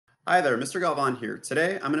Hi there, Mr. Galvan here.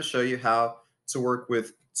 Today, I'm going to show you how to work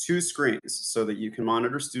with two screens so that you can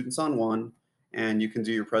monitor students on one and you can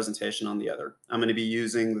do your presentation on the other. I'm going to be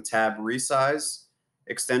using the tab Resize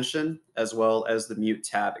extension as well as the Mute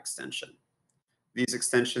tab extension. These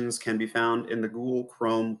extensions can be found in the Google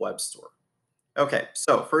Chrome Web Store. Okay,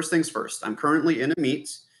 so first things first, I'm currently in a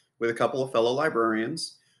meet with a couple of fellow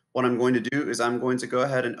librarians. What I'm going to do is I'm going to go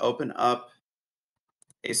ahead and open up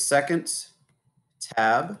a second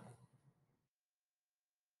tab.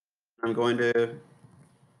 I'm going to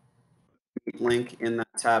link in that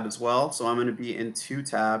tab as well. So I'm going to be in two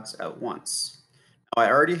tabs at once. Now, I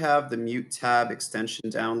already have the Mute tab extension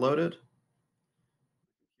downloaded.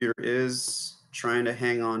 Computer is trying to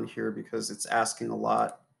hang on here because it's asking a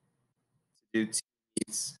lot to do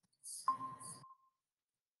T's.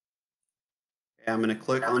 Okay, I'm going to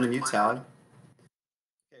click on the Mute tab.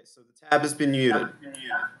 Okay, so the tab has been muted.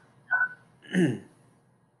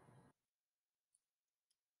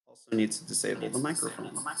 Also needs to disable the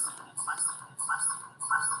microphone.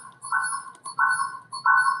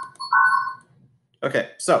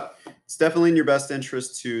 Okay, so it's definitely in your best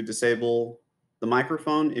interest to disable the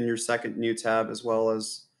microphone in your second new tab as well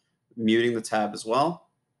as muting the tab as well.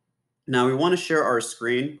 Now we want to share our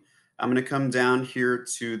screen. I'm going to come down here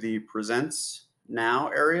to the Present Now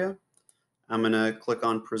area. I'm going to click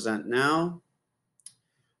on Present Now.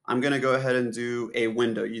 I'm going to go ahead and do a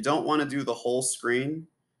window. You don't want to do the whole screen.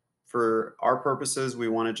 For our purposes, we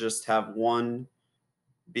want to just have one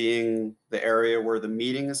being the area where the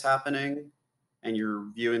meeting is happening and you're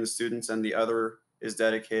viewing the students, and the other is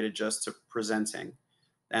dedicated just to presenting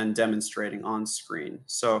and demonstrating on screen.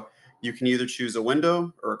 So you can either choose a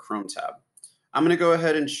window or a Chrome tab. I'm going to go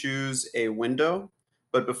ahead and choose a window,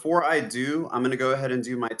 but before I do, I'm going to go ahead and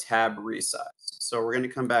do my tab resize. So we're going to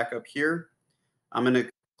come back up here. I'm going to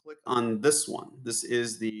click on this one. This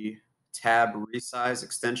is the tab resize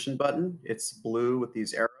extension button. It's blue with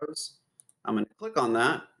these arrows. I'm going to click on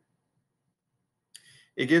that.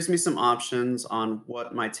 It gives me some options on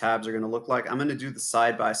what my tabs are going to look like. I'm going to do the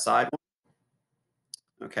side-by-side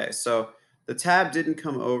one. Okay, so the tab didn't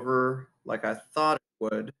come over like I thought it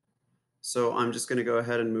would, so I'm just going to go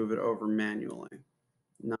ahead and move it over manually.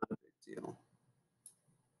 Not a big deal.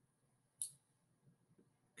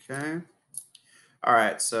 Okay. All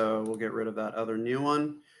right, so we'll get rid of that other new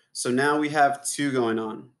one. So now we have two going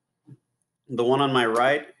on. The one on my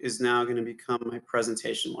right is now going to become my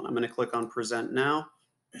presentation one. I'm going to click on Present Now.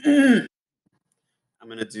 I'm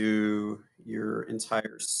going to do your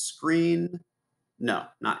entire screen. No,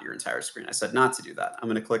 not your entire screen. I said not to do that. I'm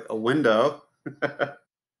going to click a window.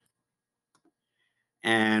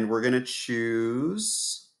 And we're going to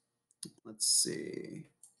choose, let's see.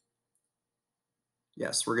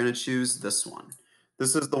 Yes, we're going to choose this one.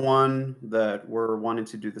 This is the one that we're wanting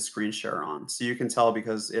to do the screen share on. So you can tell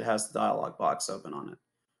because it has the dialog box open on it.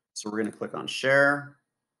 So we're going to click on share.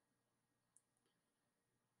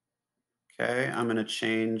 Okay, I'm going to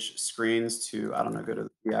change screens to, I don't know, go to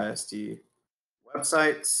the BISD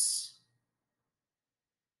websites.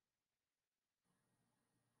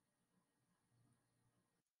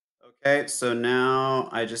 Okay, so now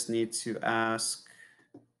I just need to ask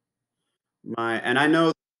and I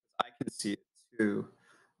know I can see it too,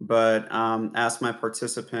 but ask my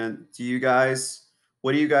participant,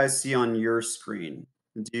 what do you guys see on your screen?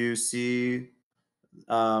 Do you see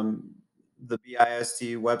the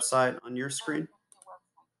BISD website on your screen?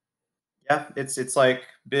 Yeah, it's like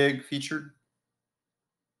big featured.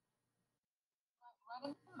 Right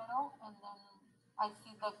in the middle, and then I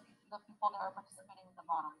see the people that are participating at the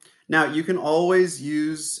bottom. Now you can always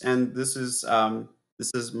use, and this is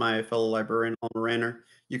my fellow librarian Alma Rayner.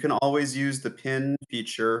 You can always use the pin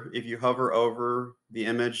feature. If you hover over the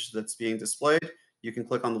image that's being displayed, you can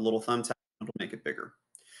click on the little thumb tab, it'll make it bigger.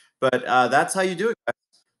 But that's how you do it,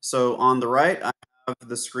 guys. So on the right, I have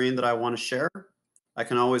the screen that I want to share. I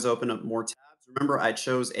can always open up more tabs. Remember, I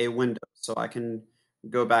chose a window, so I can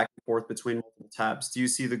go back and forth between multiple tabs. Do you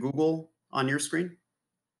see the Google on your screen?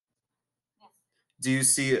 Yes. Do you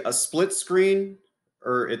see a split screen,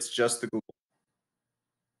 or it's just the Google?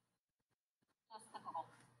 Just the Google.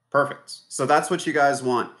 Perfect. So that's what you guys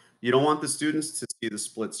want. You don't want the students to see the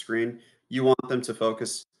split screen. You want them to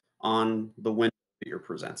focus on the window that you're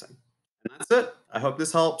presenting. And that's it. I hope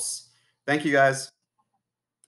this helps. Thank you, guys.